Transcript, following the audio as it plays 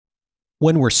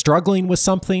When we're struggling with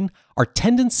something, our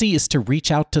tendency is to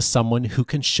reach out to someone who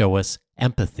can show us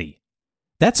empathy.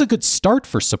 That's a good start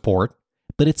for support,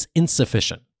 but it's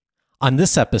insufficient. On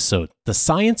this episode, the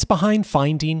science behind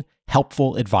finding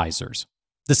helpful advisors.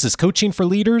 This is Coaching for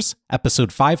Leaders,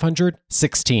 episode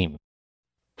 516.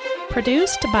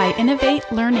 Produced by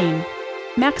Innovate Learning,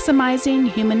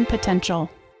 maximizing human potential.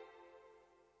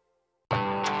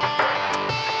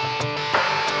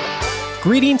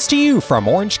 Greetings to you from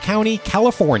Orange County,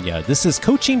 California. This is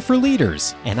Coaching for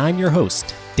Leaders, and I'm your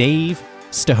host, Dave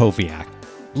Stachowiak.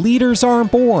 Leaders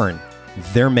aren't born,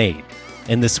 they're made.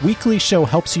 And this weekly show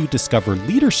helps you discover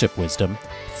leadership wisdom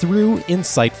through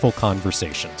insightful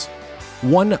conversations.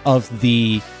 One of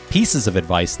the pieces of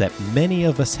advice that many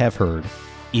of us have heard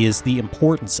is the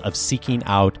importance of seeking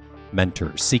out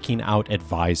mentors, seeking out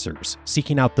advisors,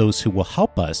 seeking out those who will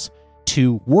help us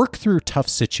to work through tough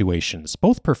situations,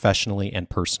 both professionally and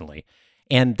personally.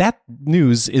 And that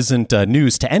news isn't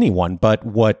news to anyone, but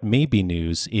what may be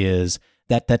news is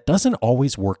that that doesn't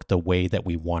always work the way that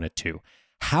we want it to.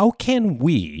 How can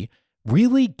we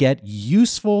really get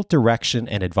useful direction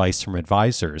and advice from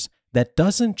advisors that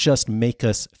doesn't just make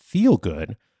us feel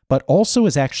good, but also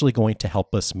is actually going to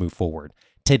help us move forward?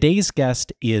 Today's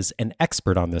guest is an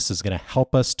expert on this, is going to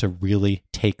help us to really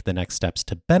take the next steps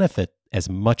to benefit as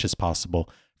much as possible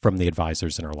from the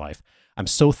advisors in our life. I'm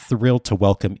so thrilled to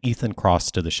welcome Ethan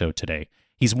Kross to the show today.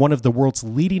 He's one of the world's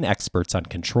leading experts on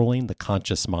controlling the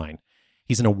conscious mind.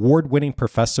 He's an award-winning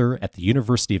professor at the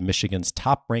University of Michigan's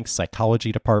top-ranked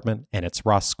psychology department and its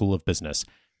Ross School of Business,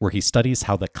 where he studies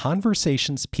how the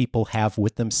conversations people have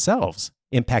with themselves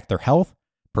impact their health,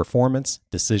 performance,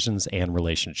 decisions, and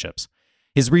relationships.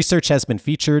 His research has been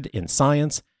featured in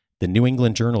Science, the New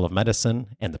England Journal of Medicine,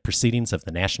 and the Proceedings of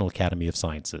the National Academy of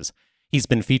Sciences. He's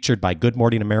been featured by Good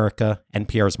Morning America,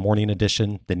 NPR's Morning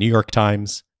Edition, the New York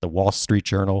Times, the Wall Street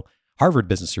Journal, Harvard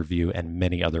Business Review, and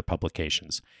many other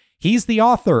publications. He's the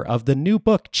author of the new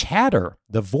book, Chatter,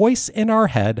 The Voice in Our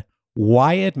Head,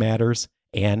 Why It Matters,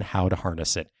 and How to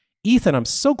Harness It. Ethan, I'm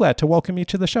so glad to welcome you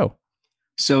to the show.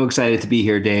 So excited to be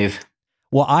here, Dave.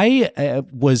 Well, I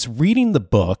was reading the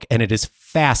book, and it is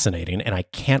fascinating, and I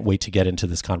can't wait to get into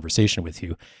this conversation with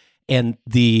you. And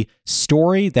the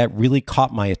story that really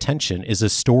caught my attention is a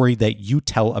story that you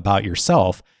tell about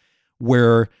yourself,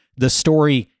 where the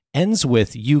story ends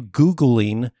with you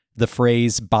Googling the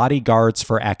phrase bodyguards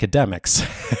for academics.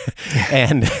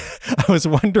 And I was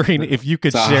wondering if you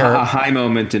could share a high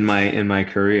moment in my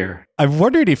career. I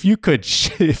wondered if you could,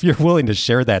 if you're willing to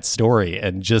share that story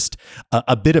and just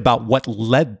a bit about what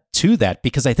led to that,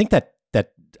 because I think that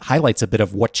highlights a bit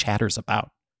of what Chatter's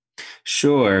about.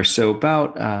 Sure. So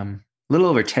about a little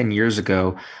over 10 years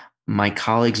ago, my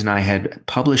colleagues and I had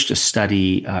published a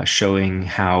study showing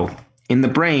how in the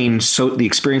brain, the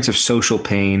experience of social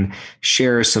pain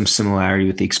shares some similarity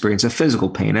with the experience of physical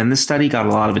pain. And this study got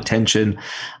a lot of attention.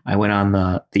 I went on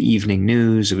the evening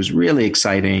news. It was really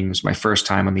exciting. It was my first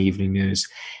time on the evening news.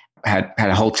 I had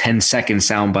a whole 10-second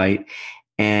soundbite,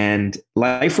 and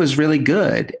life was really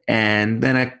good. And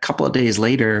then a couple of days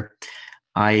later,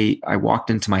 I walked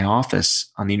into my office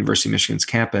on the University of Michigan's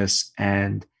campus,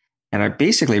 and I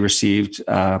basically received,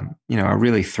 a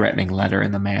really threatening letter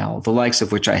in the mail, the likes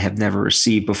of which I have never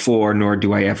received before, nor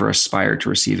do I ever aspire to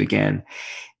receive again.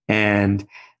 And,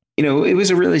 it was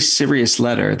a really serious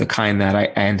letter, the kind that I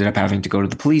ended up having to go to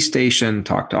the police station,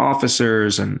 talk to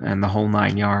officers and the whole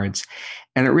nine yards.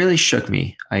 And it really shook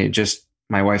me.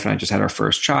 My wife and I just had our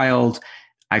first child.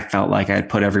 I felt like I had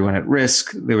put everyone at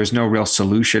risk. There was no real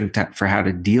solution for how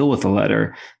to deal with the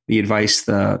letter. The advice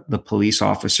the police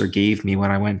officer gave me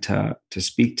when I went to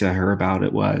speak to her about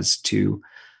it was to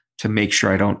make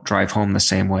sure I don't drive home the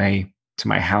same way to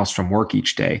my house from work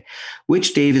each day,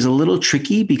 which, Dave, is a little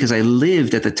tricky because I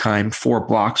lived at the time 4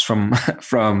 blocks from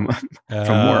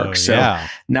work. So yeah.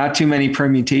 Not too many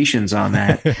permutations on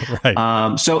that.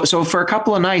 Right. So for a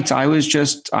couple of nights, I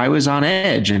was on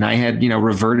edge, and I had,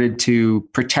 reverted to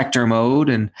protector mode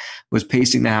and was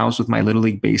pacing the house with my Little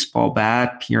League baseball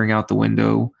bat, peering out the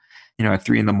window, at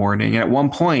 3 a.m. And at one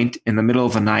point in the middle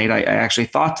of the night, I actually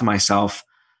thought to myself,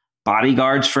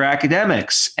 bodyguards for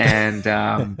academics. And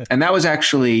and that was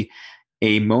actually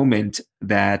a moment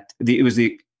that it was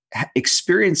the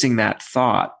experiencing that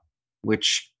thought,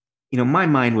 which, my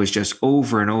mind was just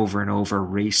over and over and over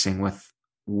racing with,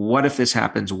 what if this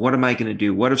happens? What am I going to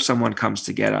do? What if someone comes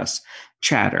to get us?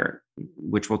 Chatter,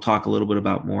 which we'll talk a little bit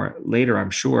about more later, I'm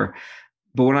sure.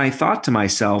 But when I thought to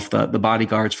myself, the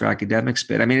bodyguards for academics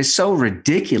bit, it's so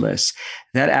ridiculous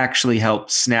that actually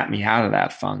helped snap me out of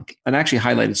that funk and actually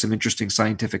highlighted some interesting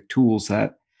scientific tools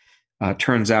that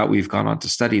turns out we've gone on to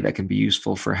study that can be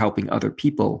useful for helping other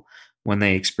people when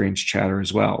they experience chatter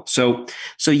as well. So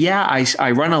yeah,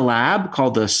 I run a lab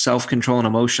called the Self-Control and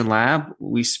Emotion Lab.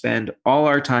 We spend all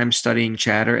our time studying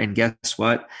chatter, and guess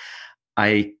what?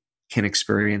 I can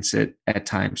experience it at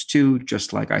times too,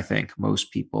 just like I think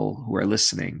most people who are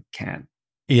listening can.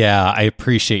 Yeah, I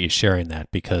appreciate you sharing that,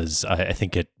 because I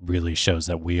think it really shows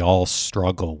that we all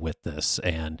struggle with this.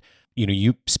 And,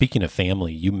 you speaking of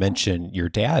family, you mention your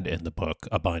dad in the book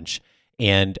a bunch,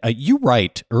 and you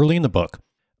write early in the book,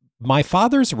 my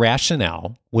father's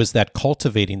rationale was that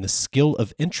cultivating the skill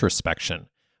of introspection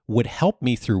would help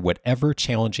me through whatever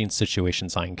challenging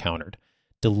situations I encountered.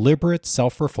 Deliberate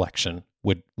self-reflection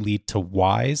would lead to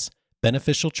wise,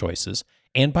 beneficial choices,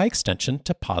 and by extension,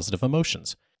 to positive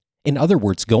emotions. In other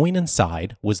words, going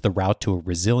inside was the route to a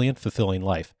resilient, fulfilling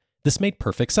life. This made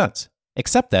perfect sense,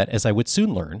 except that, as I would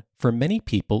soon learn, for many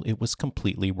people it was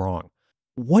completely wrong.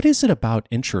 What is it about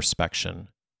introspection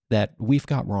that we've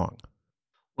got wrong?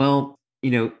 Well,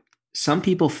 some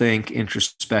people think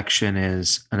introspection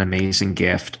is an amazing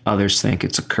gift. Others think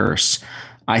it's a curse.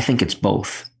 I think it's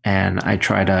both. And I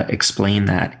try to explain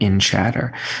that in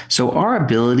Chatter. So our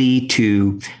ability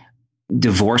to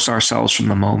divorce ourselves from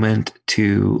the moment,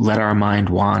 to let our mind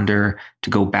wander, to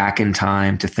go back in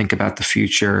time, to think about the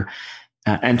future,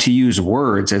 and to use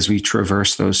words as we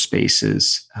traverse those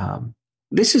spaces.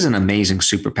 This is an amazing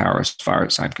superpower as far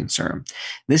as I'm concerned.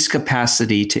 This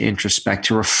capacity to introspect,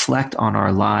 to reflect on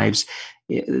our lives,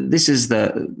 this is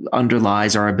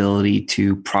underlies our ability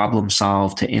to problem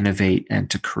solve, to innovate, and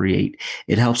to create.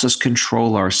 It helps us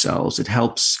control ourselves. It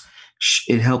helps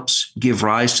give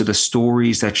rise to the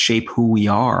stories that shape who we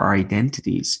are, our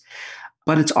identities.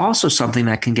 But it's also something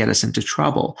that can get us into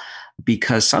trouble,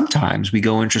 because sometimes we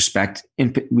go inside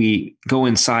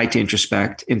to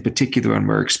introspect, in particular when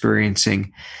we're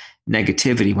experiencing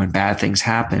negativity, when bad things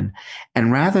happen.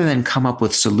 And rather than come up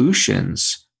with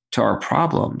solutions to our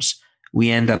problems, we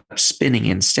end up spinning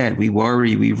instead. We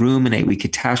worry, we ruminate, we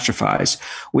catastrophize,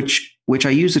 which I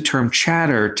use the term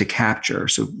chatter to capture.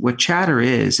 So what chatter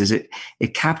is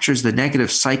it captures the negative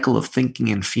cycle of thinking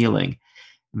and feeling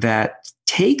that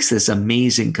takes this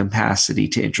amazing capacity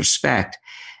to introspect,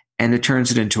 and it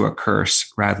turns it into a curse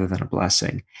rather than a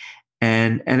blessing.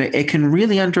 And it can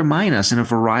really undermine us in a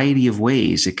variety of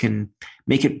ways. It can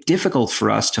make it difficult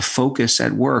for us to focus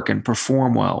at work and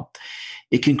perform well.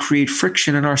 It can create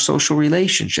friction in our social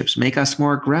relationships, make us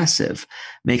more aggressive,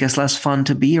 make us less fun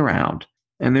to be around.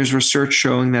 And there's research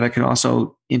showing that it can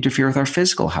also interfere with our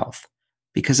physical health,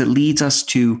 because it leads us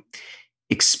to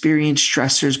experience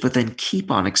stressors, but then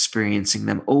keep on experiencing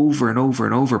them over and over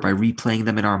and over by replaying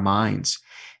them in our minds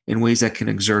in ways that can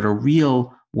exert a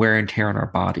real wear and tear on our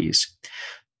bodies.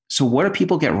 So what do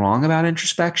people get wrong about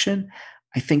introspection?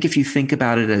 I think if you think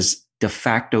about it as de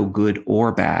facto good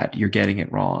or bad, you're getting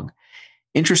it wrong.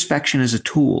 Introspection is a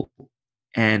tool,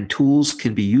 and tools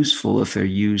can be useful if they're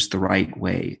used the right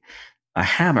way. A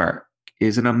hammer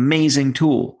is an amazing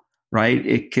tool, right?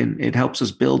 It helps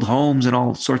us build homes and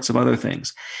all sorts of other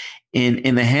things.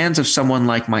 In the hands of someone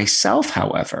like myself,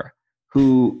 however,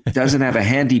 who doesn't have a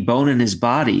handy bone in his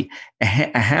body, a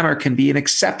hammer can be an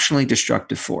exceptionally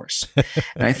destructive force.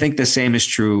 And I think the same is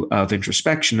true of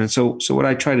introspection. And so what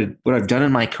I've done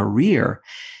in my career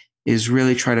is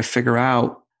really try to figure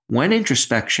out, when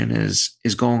introspection is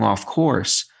going off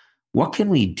course, what can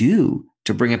we do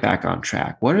to bring it back on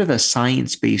track? What are the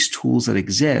science-based tools that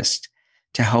exist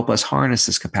to help us harness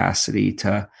this capacity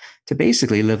to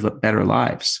basically live better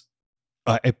lives?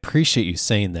 I appreciate you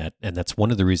saying that. And that's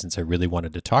one of the reasons I really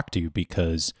wanted to talk to you,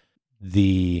 because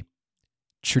the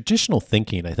traditional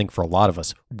thinking, I think for a lot of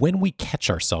us, when we catch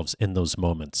ourselves in those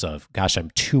moments of, gosh,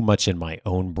 I'm too much in my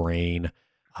own brain,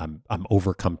 I'm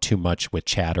overcome too much with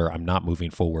chatter, I'm not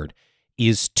moving forward,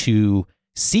 is to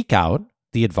seek out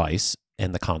the advice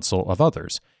and the counsel of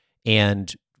others.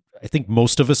 And I think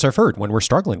most of us have heard, when we're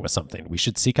struggling with something, we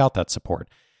should seek out that support.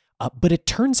 But it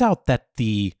turns out that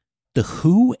the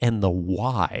who and the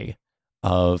why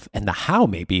of, and the how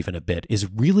maybe even a bit, is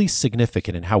really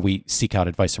significant in how we seek out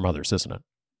advice from others, isn't it?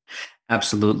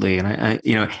 Absolutely. And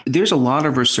I there's a lot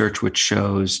of research which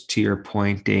shows, to your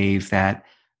point, Dave, that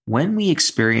when we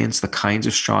experience the kinds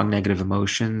of strong negative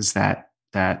emotions that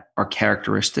are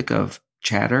characteristic of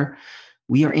chatter,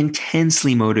 we are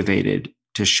intensely motivated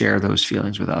to share those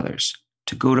feelings with others,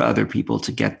 to go to other people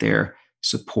to get their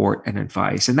support and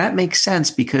advice. And that makes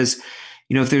sense, because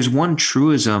if there's one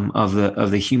truism of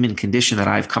the human condition that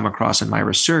I've come across in my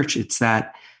research, it's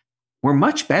that we're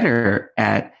much better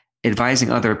at advising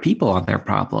other people on their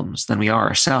problems than we are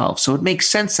ourselves. So it makes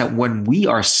sense that when we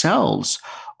ourselves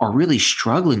are really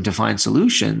struggling to find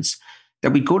solutions,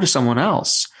 that we'd go to someone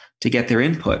else to get their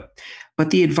input.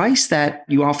 But the advice that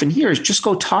you often hear is just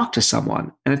go talk to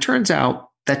someone. And it turns out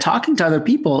that talking to other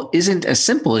people isn't as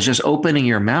simple as just opening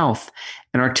your mouth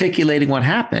and articulating what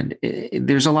happened.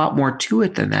 There's a lot more to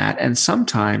it than that. And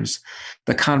sometimes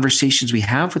the conversations we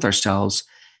have with ourselves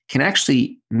can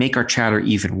actually make our chatter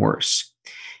even worse.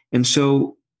 And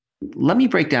so let me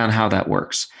break down how that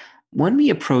works. When we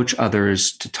approach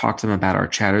others to talk to them about our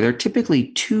chatter, there are typically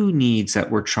two needs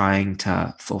that we're trying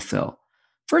to fulfill.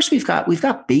 First, we've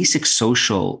got basic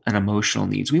social and emotional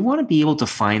needs. We want to be able to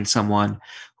find someone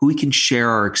who we can share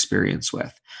our experience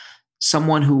with,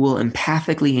 someone who will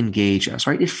empathically engage us,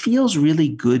 right? It feels really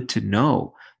good to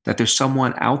know that there's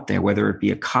someone out there, whether it be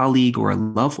a colleague or a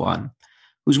loved one,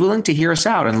 who's willing to hear us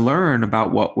out and learn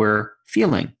about what we're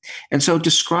feeling. And so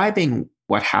describing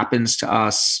what happens to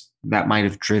us that might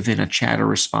have driven a chatter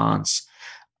response,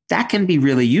 that can be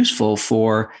really useful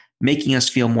for making us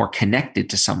feel more connected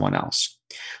to someone else.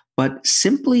 But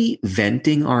simply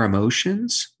venting our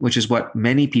emotions, which is what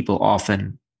many people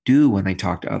often do when they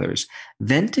talk to others,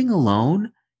 venting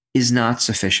alone is not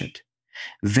sufficient.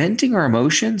 Venting our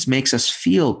emotions makes us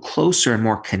feel closer and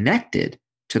more connected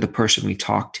to the person we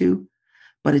talk to,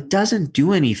 but it doesn't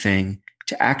do anything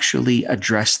to actually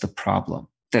address the problem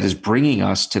that is bringing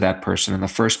us to that person in the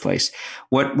first place.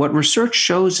 What research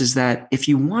shows is that if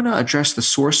you want to address the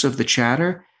source of the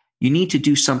chatter, you need to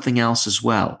do something else as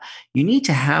well. You need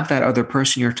to have that other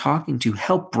person you're talking to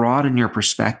help broaden your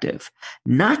perspective,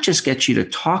 not just get you to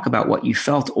talk about what you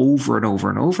felt over and over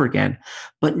and over again,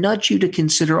 but nudge you to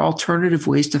consider alternative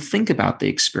ways to think about the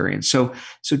experience. So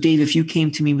Dave, if you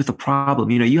came to me with a problem,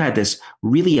 you had this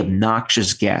really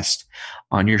obnoxious guest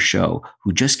on your show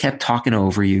who just kept talking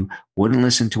over you, wouldn't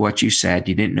listen to what you said,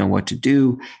 you didn't know what to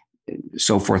do,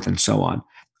 so forth and so on.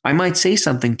 I might say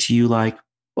something to you like,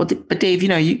 well, but Dave,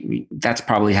 that's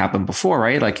probably happened before,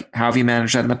 right? Like, how have you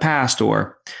managed that in the past?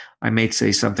 Or I may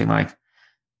say something like,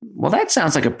 well, that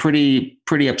sounds like a pretty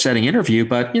upsetting interview,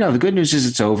 but the good news is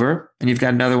it's over and you've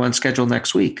got another one scheduled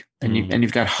next week and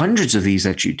you've got hundreds of these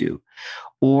that you do.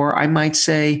 Or I might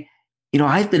say,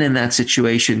 I've been in that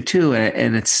situation too,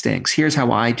 and it stinks. Here's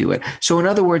how I do it. So in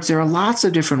other words, there are lots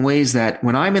of different ways that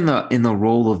when I'm in the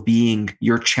role of being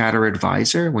your chatter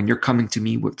advisor, when you're coming to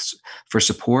me for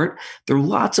support, there are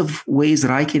lots of ways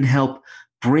that I can help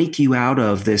break you out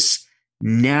of this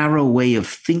narrow way of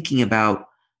thinking about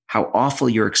how awful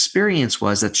your experience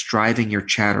was that's driving your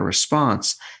chatter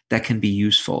response that can be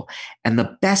useful. And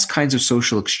the best kinds of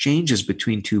social exchanges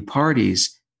between two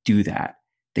parties do that.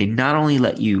 They not only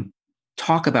let you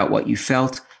talk about what you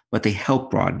felt, but they help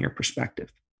broaden your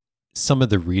perspective. Some of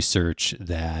the research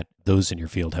that those in your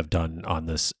field have done on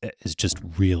this is just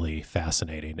really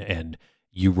fascinating. And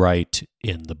you write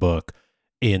in the book,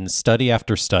 in study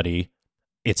after study,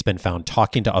 it's been found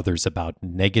talking to others about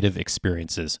negative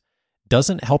experiences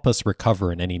doesn't help us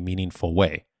recover in any meaningful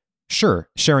way. Sure,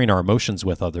 sharing our emotions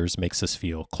with others makes us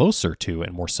feel closer to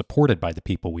and more supported by the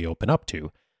people we open up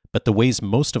to, but the ways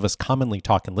most of us commonly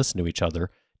talk and listen to each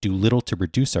other do little to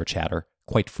reduce our chatter.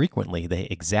 Quite frequently, they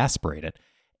exasperate it.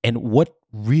 And what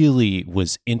really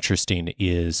was interesting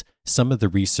is some of the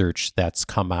research that's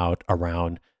come out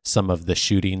around some of the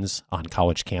shootings on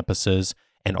college campuses,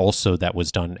 and also that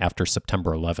was done after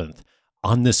September 11th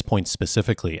on this point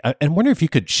specifically. I wonder if you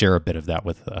could share a bit of that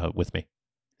with me.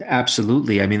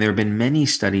 Absolutely. I mean, there have been many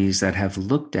studies that have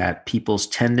looked at people's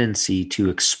tendency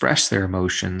to express their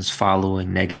emotions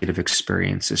following negative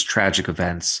experiences, tragic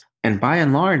events. And by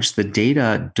and large, the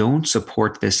data don't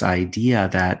support this idea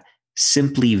that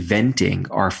simply venting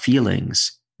our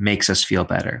feelings makes us feel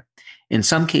better. In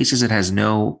some cases, it has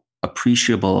no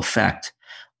appreciable effect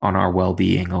on our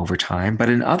well-being over time, but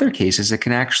in other cases, it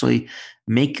can actually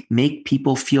make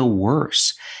people feel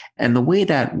worse. And the way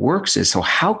that works is, so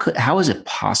how is it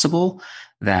possible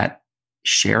that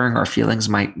sharing our feelings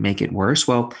might make it worse?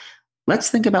 Well, let's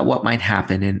think about what might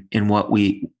happen in what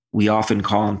we often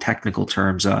call in technical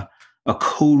terms a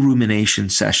co-rumination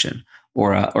session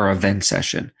or a vent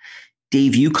session.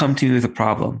 Dave, you come to me with a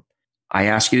problem. I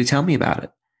ask you to tell me about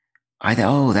it.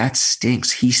 Oh, that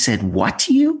stinks. He said what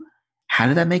to you? How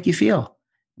did that make you feel?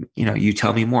 You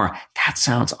tell me more. That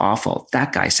sounds awful.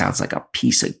 That guy sounds like a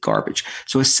piece of garbage.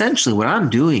 So essentially what I'm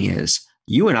doing is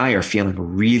you and I are feeling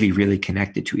really, really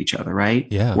connected to each other, right?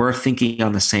 Yeah. We're thinking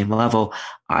on the same level.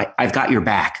 I've got your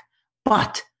back,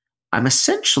 but I'm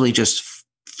essentially just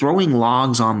throwing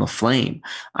logs on the flame.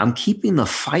 I'm keeping the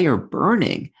fire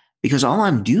burning because all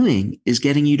I'm doing is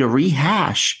getting you to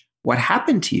rehash what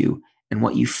happened to you and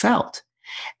what you felt.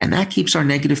 And that keeps our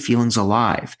negative feelings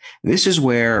alive. This is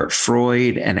where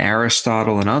Freud and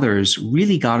Aristotle and others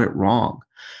really got it wrong.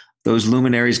 Those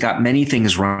luminaries got many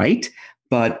things right,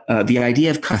 but the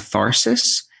idea of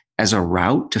catharsis as a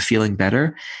route to feeling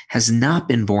better has not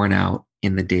been borne out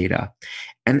in the data.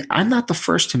 And I'm not the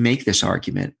first to make this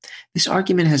argument. This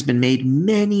argument has been made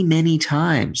many, many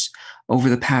times over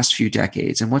the past few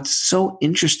decades. And what's so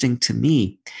interesting to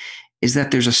me is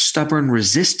that there's a stubborn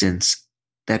resistance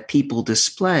that people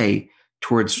display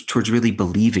towards really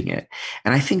believing it.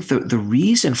 And I think the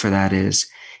reason for that is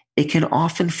it can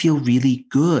often feel really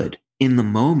good in the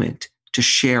moment to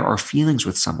share our feelings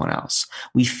with someone else.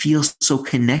 We feel so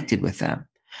connected with them.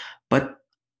 But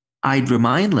I'd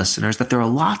remind listeners that there are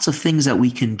lots of things that we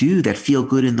can do that feel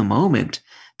good in the moment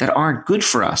that aren't good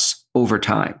for us over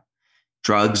time.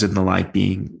 Drugs and the like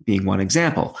being one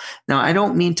example. Now, I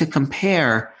don't mean to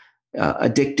compare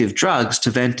addictive drugs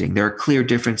to venting. There are clear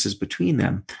differences between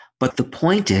them. But the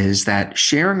point is that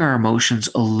sharing our emotions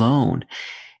alone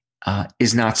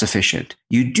is not sufficient.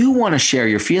 You do want to share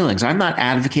your feelings. I'm not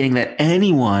advocating that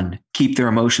anyone keep their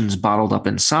emotions bottled up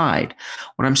inside.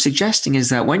 What I'm suggesting is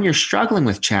that when you're struggling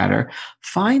with chatter,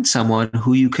 find someone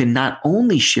who you can not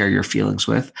only share your feelings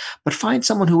with, but find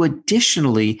someone who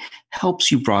additionally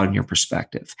helps you broaden your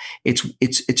perspective.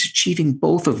 It's achieving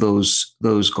both of those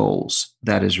goals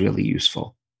that is really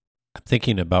useful. I'm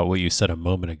thinking about what you said a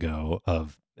moment ago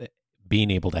of being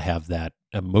able to have that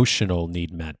emotional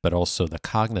need met, but also the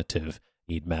cognitive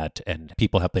need met, and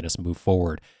people helping us move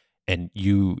forward. And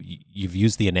you've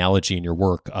used the analogy in your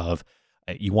work of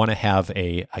you want to have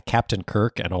a Captain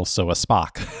Kirk and also a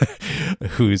Spock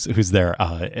who's there.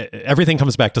 Everything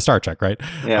comes back to Star Trek, right?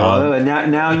 Yeah. Well,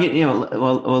 now you know.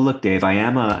 Well, look, Dave. I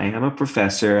am a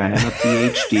professor. I am a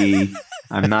PhD.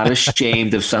 I'm not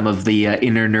ashamed of some of the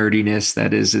inner nerdiness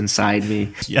that is inside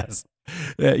me. Yes.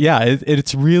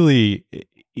 It's really,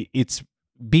 it's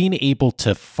being able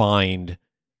to find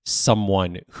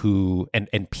someone who,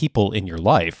 and people in your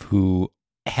life who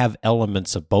have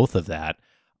elements of both of that,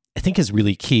 I think is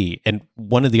really key. And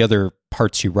one of the other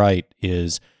parts you write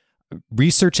is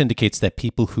research indicates that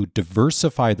people who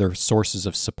diversify their sources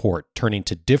of support, turning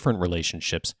to different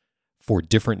relationships for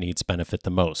different needs, benefit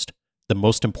the most. The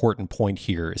most important point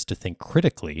here is to think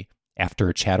critically after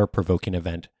a chatter-provoking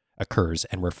event occurs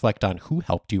and reflect on who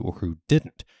helped you or who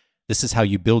didn't. This is how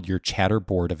you build your chatter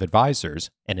board of advisors,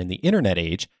 and in the internet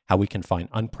age, how we can find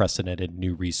unprecedented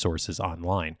new resources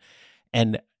online.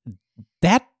 And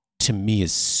that to me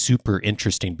is super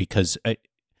interesting because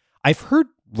I've heard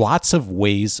lots of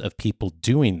ways of people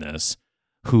doing this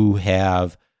who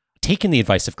have taken the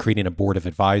advice of creating a board of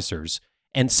advisors.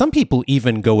 And some people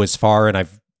even go as far, and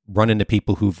I've run into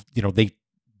people who've,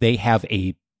 they have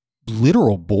a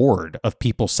literal board of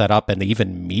people set up and they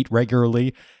even meet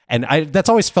regularly. And that's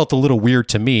always felt a little weird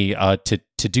to me to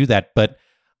do that. But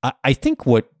I think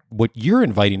what you're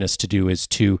inviting us to do is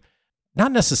to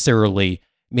not necessarily,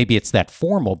 maybe it's that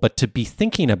formal, but to be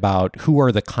thinking about who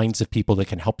are the kinds of people that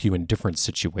can help you in different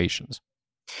situations.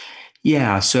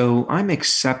 Yeah. So I'm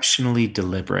exceptionally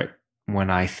deliberate when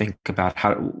I think about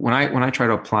when I try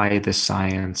to apply this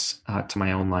science to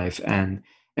my own life. And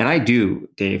I do,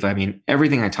 Dave. I mean,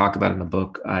 everything I talk about in the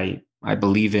book, I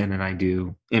believe in, and I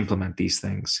do implement these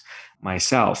things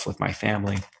myself with my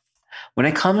family. When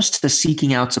it comes to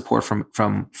seeking out support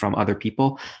from other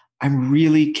people, I'm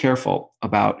really careful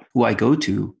about who I go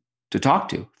to talk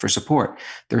to for support.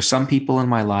 There are some people in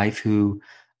my life who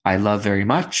I love very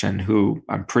much and who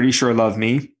I'm pretty sure love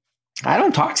me. I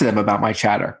don't talk to them about my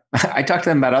chatter. I talk to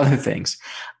them about other things.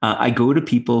 I go to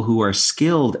people who are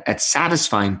skilled at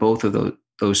satisfying both of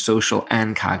those social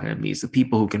and cognitive needs, the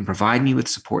people who can provide me with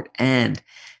support and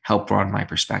help broaden my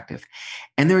perspective.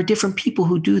 And there are different people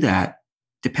who do that,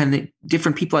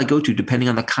 different people I go to depending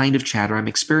on the kind of chatter I'm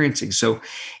experiencing. So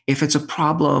if it's a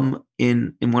problem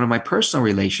in one of my personal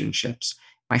relationships,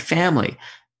 my family,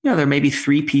 there may be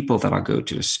 3 people that I'll go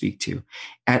to speak to.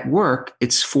 At work,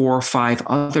 it's 4 or 5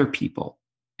 other people,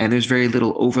 and there's very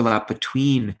little overlap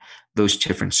between those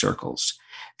different circles.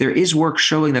 There is work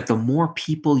showing that the more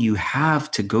people you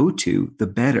have to go to, the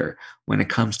better when it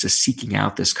comes to seeking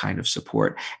out this kind of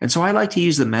support. And so I like to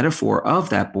use the metaphor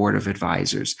of that board of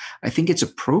advisors. I think it's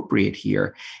appropriate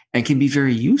here and can be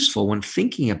very useful when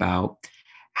thinking about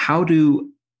how to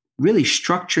really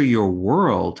structure your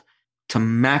world to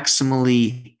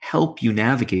maximally help you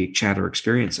navigate chatter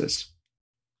experiences.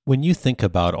 When you think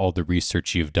about all the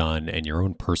research you've done and your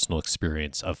own personal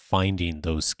experience of finding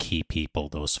those key people,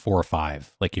 those 4 or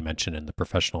 5, like you mentioned in the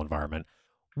professional environment,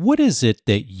 what is it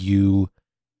that you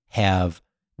have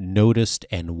noticed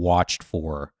and watched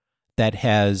for that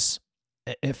has,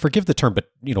 forgive the term,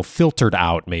 but filtered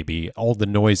out maybe all the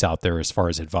noise out there as far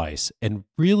as advice and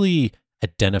really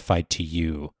identified to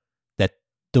you that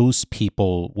those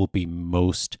people will be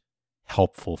most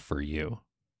helpful for you?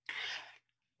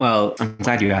 Well, I'm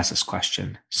glad you asked this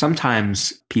question.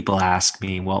 Sometimes people ask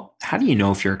me, well, how do you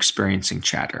know if you're experiencing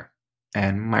chatter?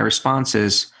 And my response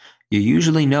is, you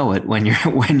usually know it when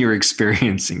you're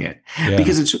experiencing it,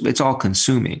 because it's all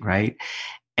consuming, right?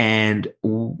 And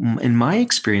in my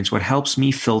experience, what helps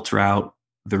me filter out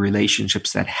the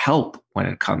relationships that help when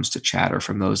it comes to chatter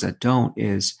from those that don't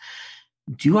is,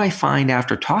 do I find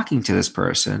after talking to this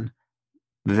person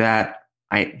that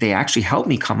they actually help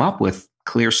me come up with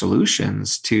clear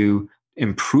solutions to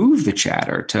improve the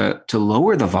chatter, to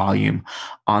lower the volume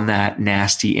on that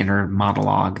nasty inner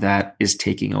monologue that is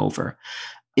taking over?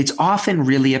 It's often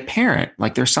really apparent.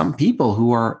 Like, there's some people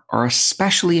who are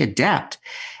especially adept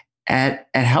at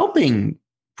helping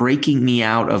breaking me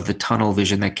out of the tunnel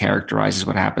vision that characterizes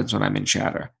what happens when I'm in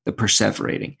chatter, the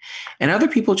perseverating. And other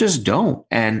people just don't.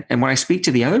 And when I speak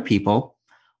to the other people,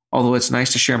 although it's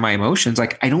nice to share my emotions,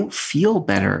 like, I don't feel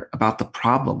better about the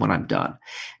problem when I'm done.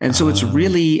 And so it's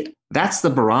really, that's the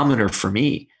barometer for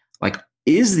me. Like,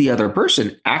 is the other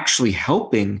person actually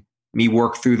helping me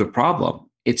work through the problem?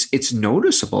 It's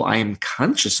noticeable. I am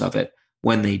conscious of it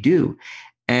when they do.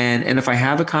 And if I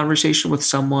have a conversation with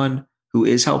someone who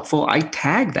is helpful, I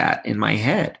tag that in my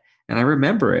head and I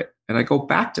remember it. And I go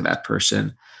back to that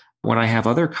person when I have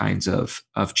other kinds of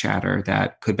chatter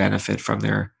that could benefit from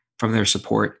their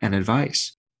support and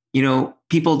advice.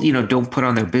 People, don't put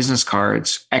on their business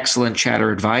cards, excellent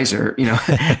chatter advisor.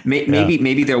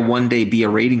 Maybe there'll one day be a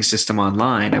rating system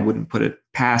online. I wouldn't put it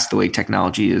past the way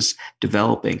technology is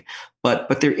developing.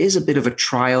 But there is a bit of a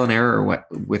trial and error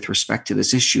with respect to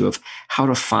this issue of how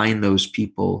to find those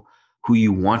people who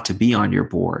you want to be on your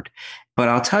board. But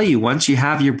I'll tell you, once you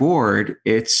have your board,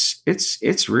 it's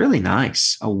really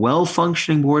nice. A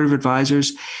well-functioning board of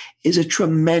advisors is a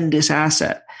tremendous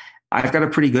asset. I've got a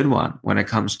pretty good one when it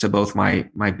comes to both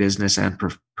my business and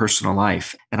personal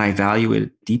life, and I value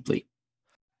it deeply.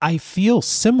 I feel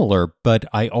similar, but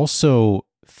I also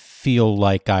feel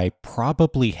like I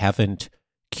probably haven't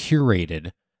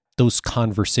curated those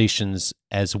conversations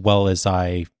as well as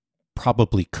I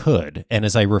probably could. And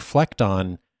as I reflect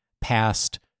on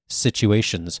past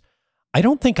situations, I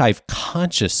don't think I've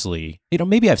consciously,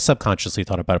 maybe I've subconsciously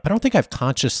thought about it, but I don't think I've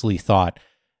consciously thought,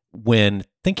 when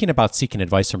thinking about seeking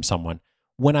advice from someone,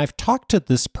 when I've talked to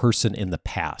this person in the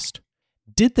past,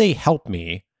 did they help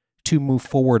me to move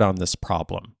forward on this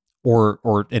problem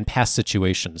or in past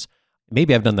situations?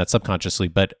 Maybe I've done that subconsciously,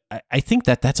 but I think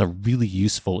that that's a really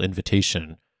useful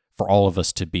invitation for all of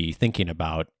us to be thinking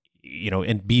about,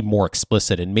 and be more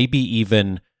explicit and maybe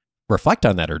even reflect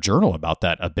on that or journal about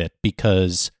that a bit,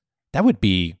 because that'd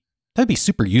be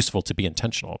super useful to be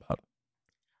intentional about.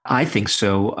 I think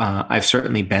so. I've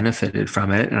certainly benefited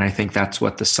from it. And I think that's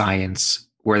where the science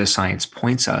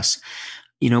points us.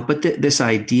 But this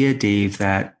idea, Dave,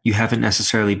 that you haven't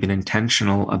necessarily been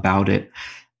intentional about it,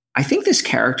 I think this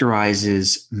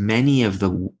characterizes many of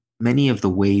the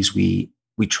ways we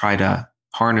try to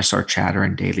harness our chatter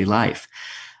in daily life.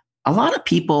 A lot of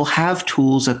people have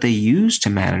tools that they use to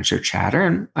manage their chatter,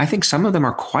 and I think some of them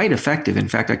are quite effective. In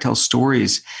fact, I tell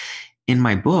stories in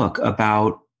my book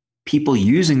about people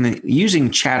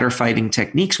using chatter fighting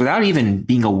techniques without even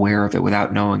being aware of it,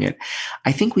 without knowing it.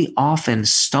 I think we often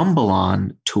stumble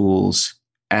on tools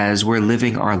as we're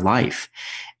living our life,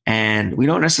 and we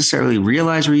don't necessarily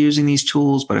realize we're using these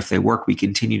tools, but if they work, we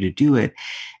continue to do it.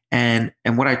 And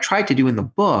what I tried to do in the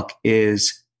book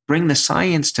is bring the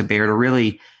science to bear to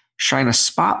really shine a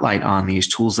spotlight on these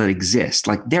tools that exist.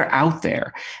 Like, they're out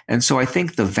there. And so I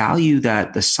think the value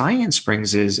that the science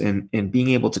brings is in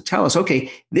being able to tell us,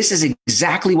 okay, this is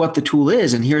exactly what the tool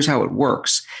is, and here's how it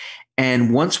works.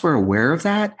 And once we're aware of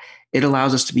that, it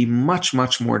allows us to be much,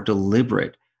 much more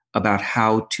deliberate about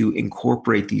how to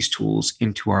incorporate these tools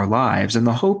into our lives. And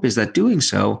the hope is that doing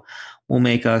so will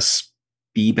make us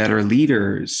be better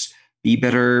leaders, be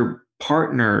better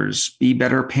partners, be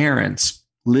better parents,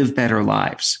 live better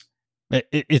lives.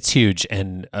 It's huge.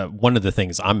 And one of the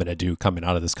things I'm going to do coming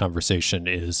out of this conversation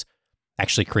is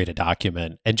actually create a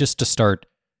document and just to start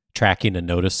tracking and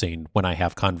noticing when I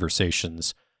have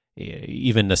conversations,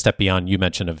 even a step beyond you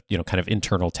mentioned of, kind of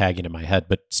internal tagging in my head,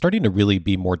 but starting to really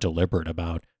be more deliberate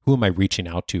about who am I reaching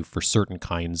out to for certain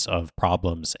kinds of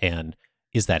problems, and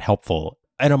is that helpful?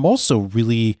 And I'm also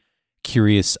really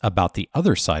curious about the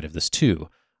other side of this too.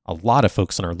 A lot of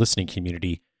folks in our listening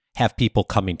community have people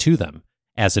coming to them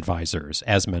as advisors,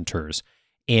 as mentors.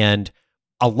 And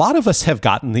a lot of us have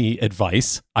gotten the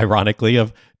advice, ironically,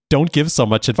 of don't give so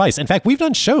much advice. In fact, we've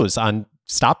done shows on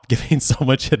stop giving so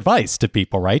much advice to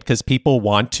people, right? Because people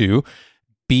want to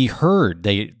be heard.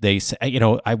 They say,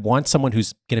 I want someone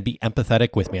who's going to be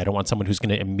empathetic with me. I don't want someone who's going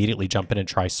to immediately jump in and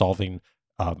try solving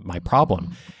my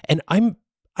problem. And I'm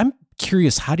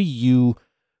curious, how do you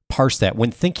parse that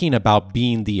when thinking about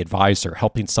being the advisor,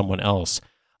 helping someone else?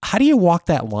 How do you walk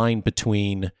that line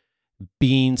between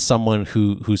being someone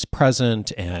who's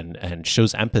present and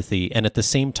shows empathy, and at the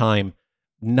same time,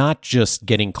 not just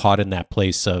getting caught in that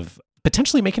place of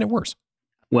potentially making it worse?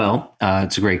 Well,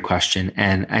 it's a great question.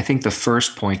 And I think the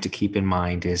first point to keep in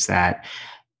mind is that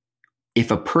if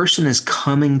a person is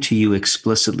coming to you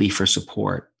explicitly for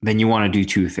support, then you want to do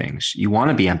two things. You want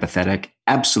to be empathetic.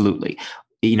 Absolutely.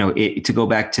 To go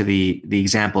back to the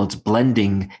example, it's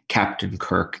blending Captain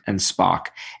Kirk and Spock.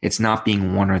 It's not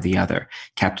being one or the other.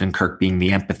 Captain Kirk being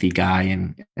the empathy guy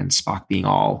and Spock being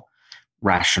all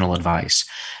rational advice.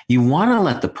 You want to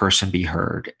let the person be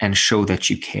heard and show that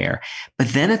you care. But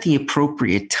then at the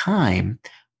appropriate time,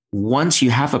 once you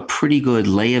have a pretty good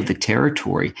lay of the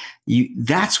territory,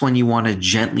 that's when you want to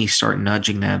gently start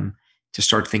nudging them to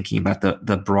start thinking about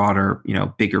the broader,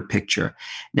 bigger picture.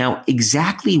 Now,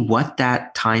 exactly what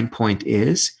that time point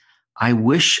is, I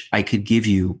wish I could give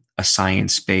you a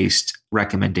science-based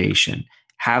recommendation.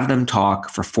 Have them talk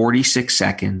for 46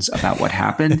 seconds about what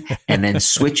happened and then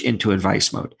switch into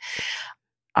advice mode.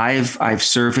 I've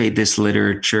surveyed this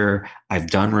literature. I've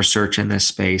done research in this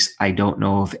space. I don't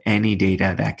know of any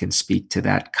data that can speak to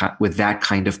that with that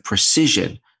kind of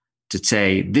precision to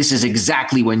say, this is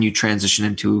exactly when you transition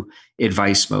into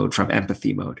advice mode from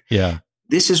empathy mode. Yeah.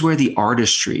 This is where the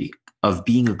artistry of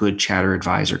being a good chatter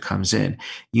advisor comes in.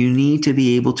 You need to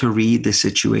be able to read the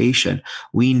situation.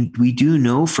 We do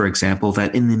know, for example,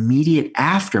 that in the immediate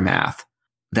aftermath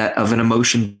of an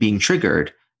emotion being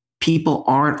triggered, people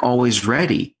aren't always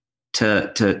ready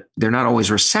they're not always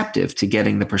receptive to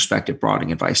getting the perspective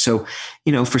broadening advice. So,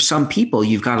 for some people,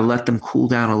 you've got to let them cool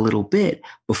down a little bit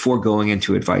before going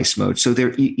into advice mode. So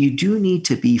you do need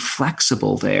to be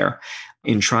flexible there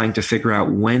in trying to figure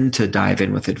out when to dive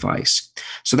in with advice.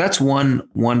 So that's one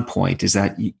point, is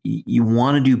that you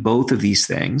want to do both of these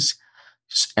things,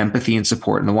 empathy and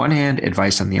support on the one hand,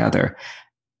 advice on the other,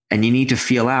 and you need to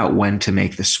feel out when to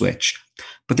make the switch.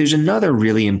 But there's another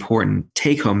really important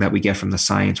take home that we get from the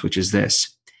science, which is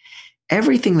this.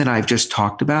 Everything that I've just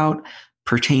talked about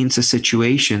pertains to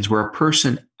situations where a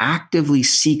person actively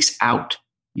seeks out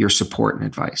your support and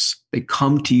advice. They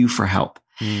come to you for help.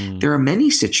 There are many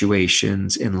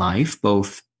situations in life,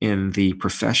 both in the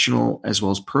professional as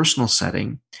well as personal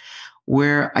setting,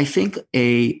 where I think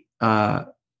a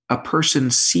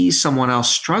person sees someone else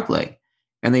struggling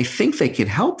and they think they could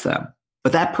help them,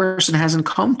 but that person hasn't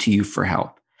come to you for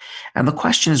help. And the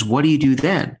question is, what do you do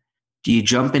then? Do you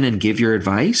jump in and give your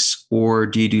advice, or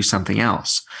do you do something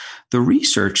else? The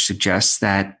research suggests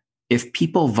that if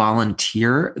people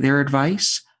volunteer their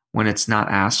advice when it's not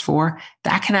asked for,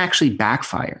 that can actually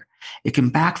backfire. It can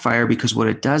backfire because what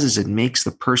it does is it makes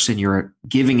the person you're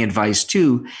giving advice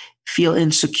to feel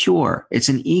insecure. It's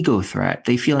an ego threat.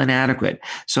 They feel inadequate.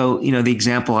 So, the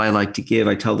example I like to give,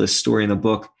 I tell this story in the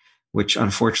book, which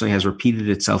unfortunately has repeated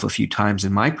itself a few times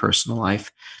in my personal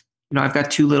life. I've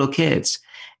got two little kids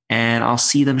and I'll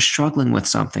see them struggling with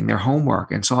something, their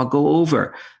homework. And so I'll go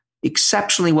over,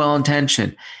 exceptionally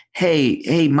well-intentioned.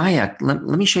 Hey, Maya, let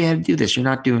me show you how to do this. You're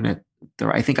not doing it.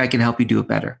 I think I can help you do it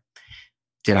better.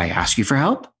 Did I ask you for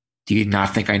help? Do you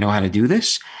not think I know how to do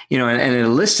this? And it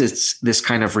elicits this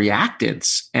kind of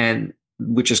reactance, and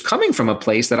which is coming from a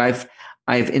place that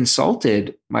I've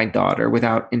insulted my daughter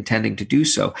without intending to do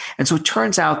so. And so it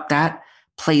turns out that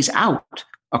plays out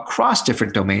across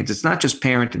different domains. It's not just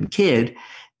parent and kid.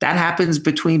 That happens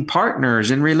between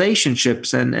partners and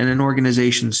relationships and in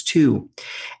organizations too.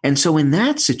 And so in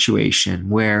that situation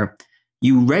where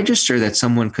you register that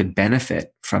someone could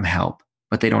benefit from help,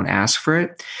 but they don't ask for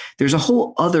it, there's a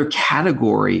whole other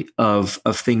category of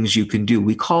things you can do.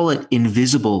 We call it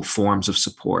invisible forms of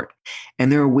support. And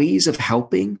there are ways of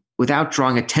helping without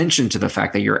drawing attention to the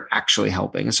fact that you're actually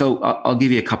helping. And so I'll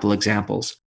give you a couple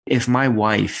examples. If my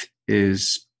wife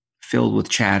is filled with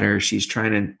chatter, she's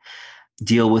trying to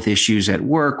deal with issues at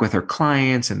work with her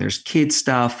clients and there's kid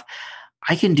stuff,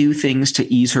 I can do things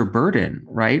to ease her burden,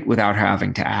 right? Without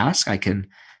having to ask. I can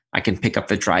pick up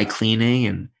the dry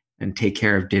cleaning and take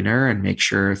care of dinner and make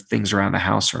sure things around the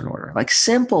house are in order. Like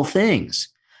simple things.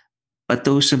 But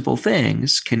those simple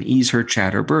things can ease her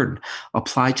chatter burden.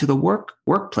 Apply to the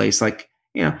workplace. Like,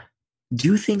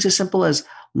 do things as simple as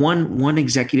one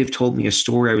executive told me a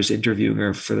story. I was interviewing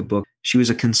her for the book. She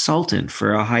was a consultant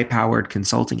for a high-powered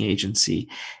consulting agency,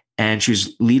 and she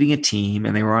was leading a team,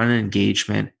 and they were on an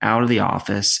engagement out of the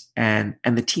office, and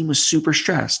the team was super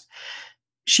stressed.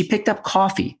 She picked up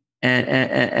coffee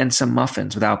and some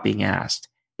muffins without being asked.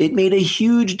 It made a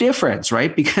huge difference,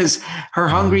 right? Because her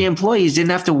hungry employees didn't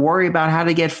have to worry about how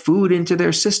to get food into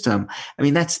their system. I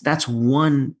mean, that's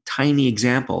one tiny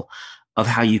example of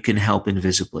how you can help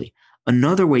invisibly.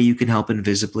 Another way you can help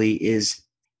invisibly is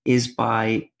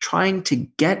by trying to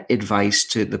get advice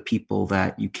to the people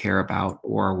that you care about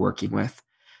or are working with,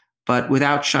 but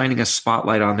without shining a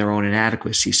spotlight on their own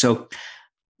inadequacy. So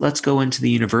let's go into the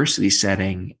university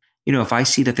setting. If I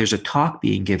see that there's a talk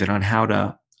being given on how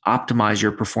to optimize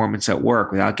your performance at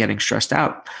work without getting stressed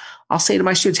out, I'll say to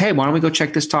my students, hey, why don't we go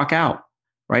check this talk out?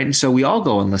 Right. And so we all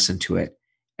go and listen to it.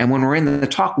 And when we're in the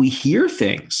talk, we hear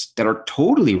things that are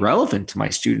totally relevant to my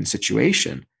student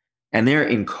situation. And they're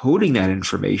encoding that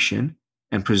information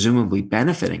and presumably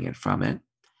benefiting it from it.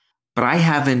 But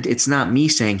it's not me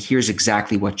saying, here's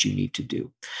exactly what you need to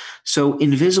do. So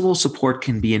invisible support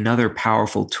can be another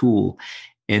powerful tool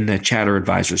in the Chatter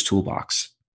Advisors toolbox.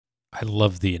 I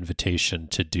love the invitation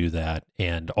to do that,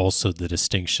 and also the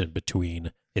distinction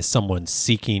between, is someone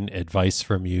seeking advice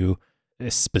from you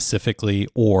specifically,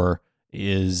 or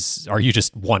are you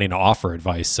just wanting to offer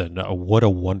advice? And what a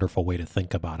wonderful way to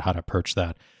think about how to approach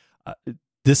that.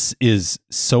 This is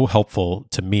so helpful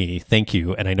to me. Thank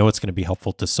you. And I know it's going to be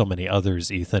helpful to so many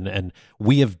others, Ethan. And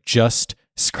we have just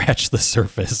scratched the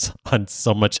surface on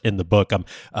so much in the book.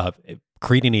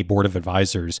 Creating a board of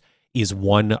advisors is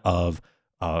one of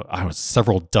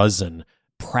several dozen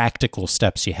practical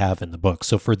steps you have in the book.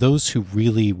 So for those who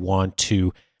really want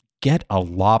to get a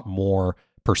lot more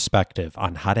perspective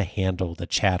on how to handle the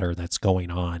chatter that's going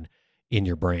on in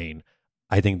your brain,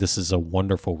 I think this is a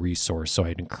wonderful resource. So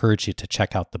I'd encourage you to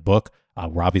check out the book.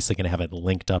 We're obviously going to have it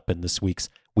linked up in this week's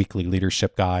weekly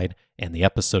leadership guide and the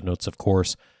episode notes, of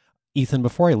course. Ethan,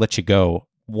 before I let you go,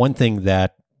 one thing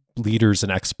that leaders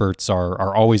and experts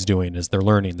are always doing is they're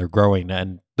learning, they're growing,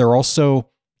 and they're also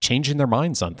changing their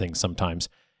minds on things sometimes.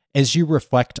 As you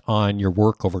reflect on your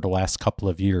work over the last couple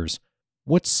of years,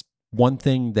 what's one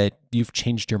thing that you've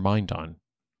changed your mind on?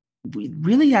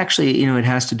 Really, actually, it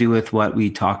has to do with what we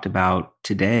talked about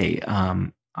today.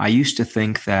 I used to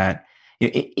think that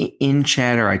in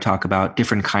Chatter, I talk about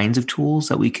different kinds of tools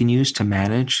that we can use to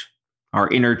manage our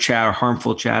inner chatter,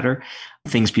 harmful chatter,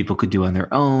 things people could do on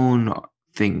their own,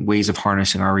 ways of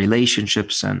harnessing our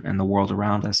relationships and the world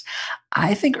around us.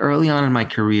 I think early on in my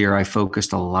career, I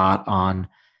focused a lot on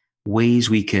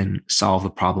ways we can solve the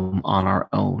problem on our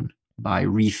own by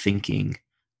rethinking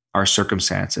our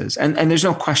circumstances. And there's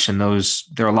no question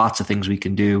there are lots of things we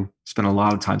can do. Spend a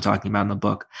lot of time talking about in the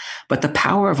book. But the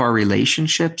power of our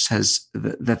relationships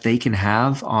that they can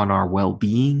have on our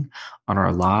well-being, on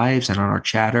our lives, and on our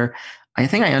chatter, I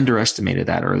think I underestimated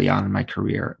that early on in my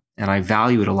career. And I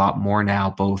value it a lot more now,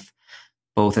 both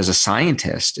as a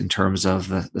scientist in terms of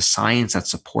the science that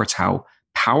supports how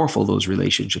powerful those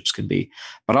relationships can be,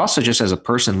 but also just as a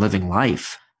person living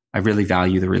life. I really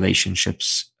value the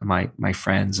relationships, my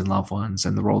friends and loved ones,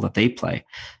 and the role that they play.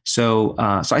 So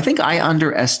I think I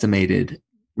underestimated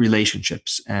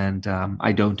relationships, and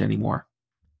I don't anymore.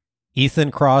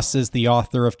 Ethan Kross is the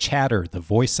author of Chatter, The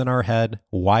Voice in Our Head,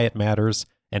 Why It Matters,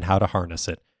 and How to Harness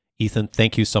It. Ethan,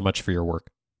 thank you so much for your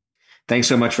work. Thanks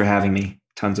so much for having me.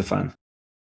 Tons of fun.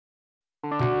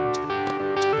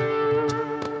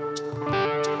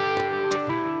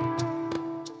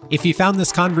 If you found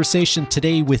this conversation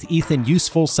today with Ethan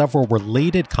useful, several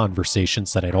related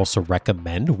conversations that I'd also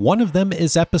recommend. One of them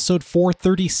is episode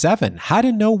 437, How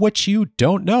to Know What You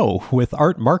Don't Know, with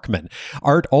Art Markman.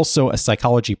 Art, also a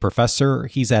psychology professor.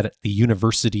 He's at the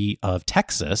University of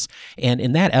Texas. And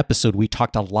in that episode, we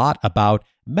talked a lot about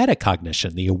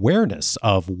metacognition, the awareness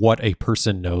of what a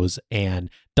person knows and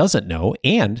doesn't know,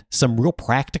 and some real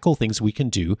practical things we can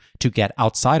do to get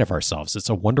outside of ourselves. It's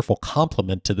a wonderful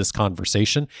complement to this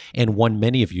conversation, and one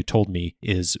many of you told me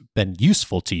has been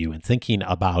useful to you in thinking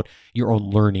about your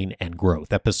own learning and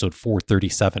growth. Episode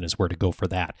 437 is where to go for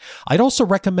that. I'd also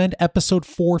recommend episode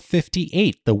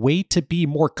 458, The Way to Be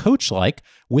More Coach-Like,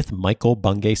 with Michael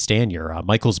Bungay Stanier.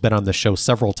 Michael's been on the show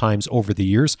several times over the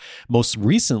years, most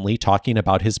recently talking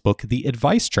about his book, The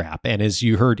Advice Trap. And as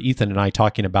you heard Ethan and I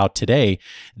talking about today,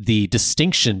 the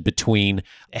distinction between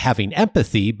having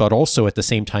empathy, but also at the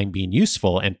same time being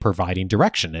useful and providing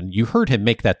direction. And you heard him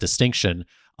make that distinction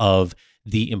of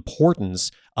the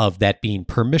importance of that being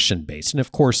permission-based. And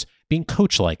of course, being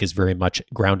coach-like is very much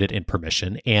grounded in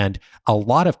permission, and a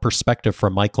lot of perspective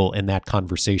from Michael in that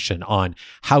conversation on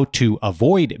how to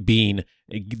avoid being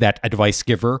that advice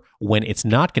giver when it's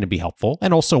not going to be helpful,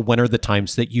 and also when are the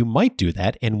times that you might do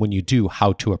that, and when you do,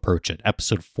 how to approach it.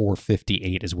 Episode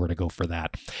 458 is where to go for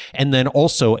that. And then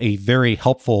also a very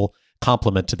helpful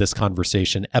complement to this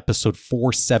conversation, episode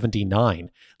 479,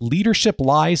 Leadership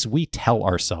Lies We Tell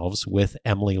Ourselves with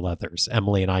Emily Leathers.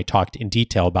 Emily and I talked in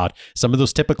detail about some of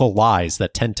those typical lies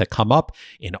that tend to come up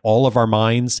in all of our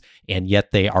minds, and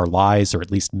yet they are lies, or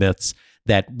at least myths,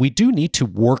 that we do need to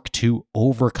work to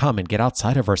overcome and get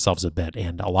outside of ourselves a bit.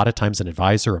 And a lot of times an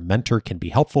advisor or mentor can be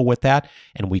helpful with that.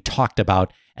 And we talked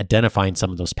about identifying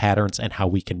some of those patterns and how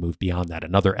we can move beyond that.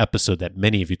 Another episode that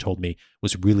many of you told me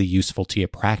was really useful to you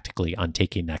practically on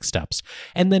taking next steps.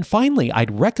 And then finally,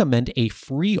 I'd recommend a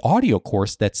free audio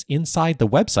course that's inside the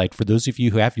website. For those of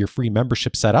you who have your free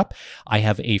membership set up, I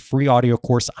have a free audio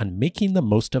course on making the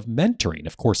most of mentoring.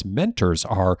 Of course, mentors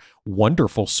are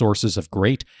wonderful sources of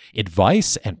great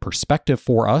advice and perspective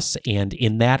for us. And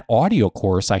in that audio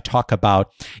course, I talk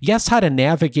about, yes, how to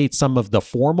navigate some of the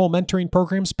formal mentoring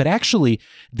programs, but actually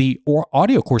the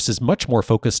audio course is much more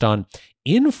focused on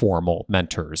informal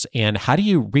mentors and how do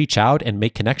you reach out and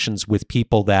make connections with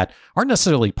people that aren't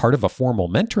necessarily part of a formal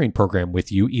mentoring program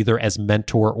with you, either as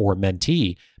mentor or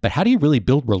mentee, but how do you really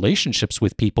build relationships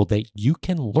with people that you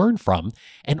can learn from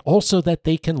and also that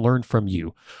they can learn from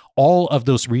you? All of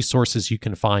those resources you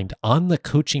can find on the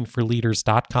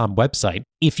coachingforleaders.com website.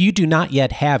 If you do not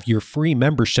yet have your free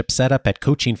membership set up at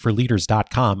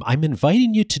coachingforleaders.com, I'm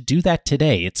inviting you to do that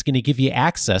today. It's going to give you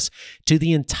access to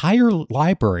the entire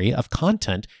library of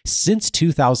content since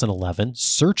 2011,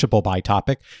 searchable by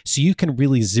topic, so you can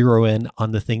really zero in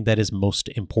on the thing that is most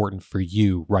important for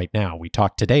you right now. We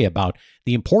talked today about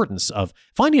the importance of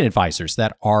finding advisors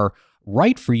that are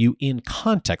right for you in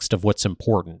context of what's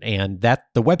important, and that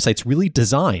the website's really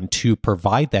designed to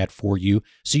provide that for you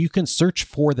so you can search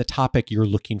for the topic you're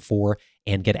looking for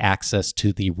and get access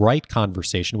to the right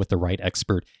conversation with the right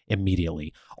expert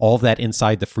immediately. All of that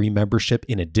inside the free membership.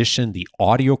 In addition, the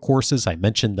audio courses, I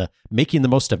mentioned the Making the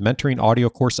Most of Mentoring audio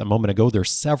course a moment ago.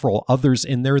 There's several others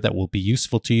in there that will be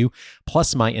useful to you,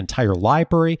 plus my entire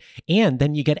library. And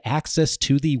then you get access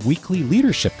to the weekly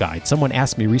leadership guide. Someone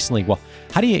asked me recently, well,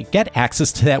 how do you get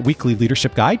access to that weekly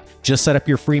leadership guide? Just set up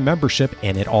your free membership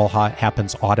and it all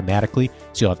happens automatically.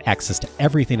 So you'll have access to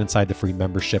everything inside the free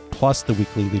membership, plus the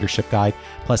weekly leadership guide,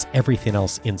 plus everything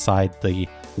else inside the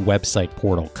website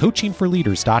portal.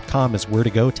 Coachingforleaders.com is where to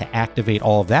go to activate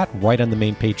all of that, right on the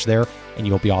main page there, and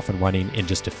you'll be off and running in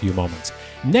just a few moments.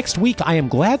 Next week, I am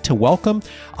glad to welcome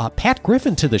Pat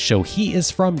Griffin to the show. He is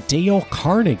from Dale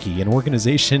Carnegie, an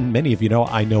organization many of you know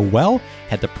I know well,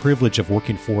 had the privilege of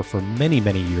working for many,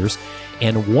 many years.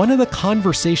 And one of the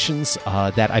conversations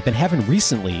that I've been having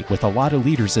recently with a lot of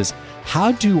leaders is,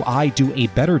 how do I do a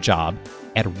better job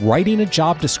at writing a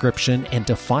job description and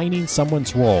defining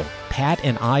someone's role? Pat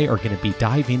and I are going to be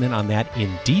diving in on that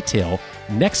in detail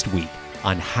next week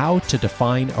on how to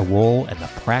define a role and the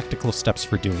practical steps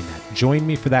for doing that. Join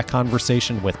me for that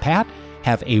conversation with Pat.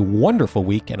 Have a wonderful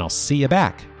week, and I'll see you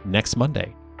back next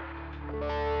Monday.